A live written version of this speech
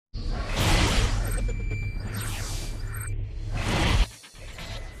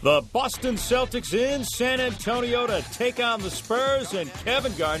The Boston Celtics in San Antonio to take on the Spurs, and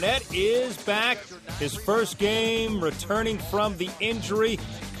Kevin Garnett is back. His first game returning from the injury.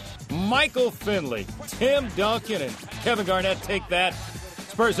 Michael Finley, Tim Duncan, and Kevin Garnett take that.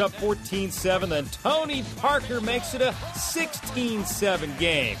 Spurs up 14-7, then Tony Parker makes it a 16-7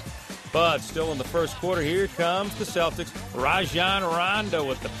 game. But still in the first quarter, here comes the Celtics. Rajon Rondo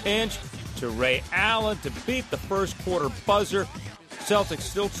with the pinch to Ray Allen to beat the first quarter buzzer. Celtics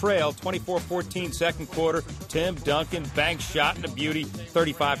still trail 24-14 second quarter. Tim Duncan banks shot and a beauty,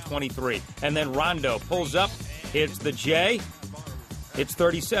 35-23. And then Rondo pulls up, hits the J. It's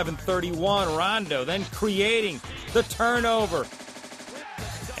 37-31. Rondo then creating the turnover.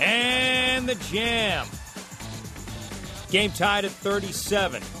 And the jam. Game tied at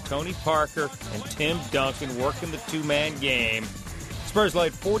 37. Tony Parker and Tim Duncan working the two-man game. Spurs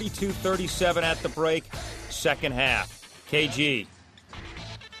led 42-37 at the break. Second half. KG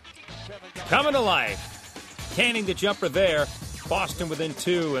coming to life. Canning the jumper there. Boston within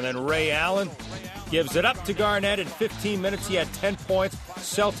two. And then Ray Allen gives it up to Garnett. In 15 minutes, he had 10 points.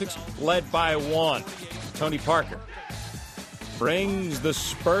 Celtics led by one. Tony Parker brings the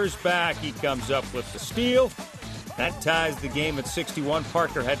Spurs back. He comes up with the steal. That ties the game at 61.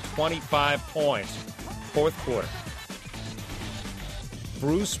 Parker had 25 points. Fourth quarter.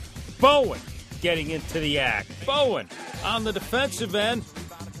 Bruce Bowen getting into the act. Bowen on the defensive end.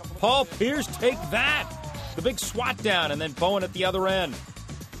 Paul Pierce take that. The big swat down, and then Bowen at the other end.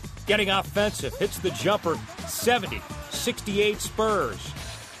 Getting offensive. Hits the jumper. 70-68 Spurs.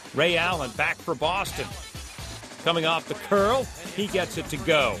 Ray Allen back for Boston. Coming off the curl, he gets it to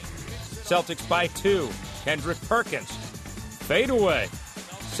go. Celtics by two. Kendrick Perkins. Fade away.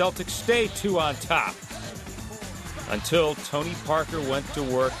 Celtics stay two on top. Until Tony Parker went to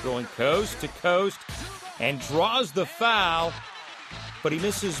work going coast to coast and draws the foul, but he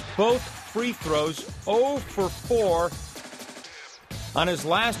misses both free throws, 0 for 4 on his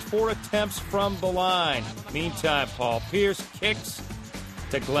last four attempts from the line. Meantime, Paul Pierce kicks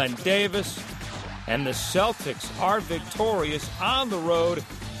to Glenn Davis, and the Celtics are victorious on the road,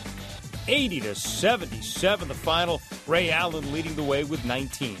 80-77 the final. Ray Allen leading the way with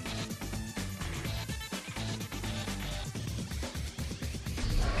 19.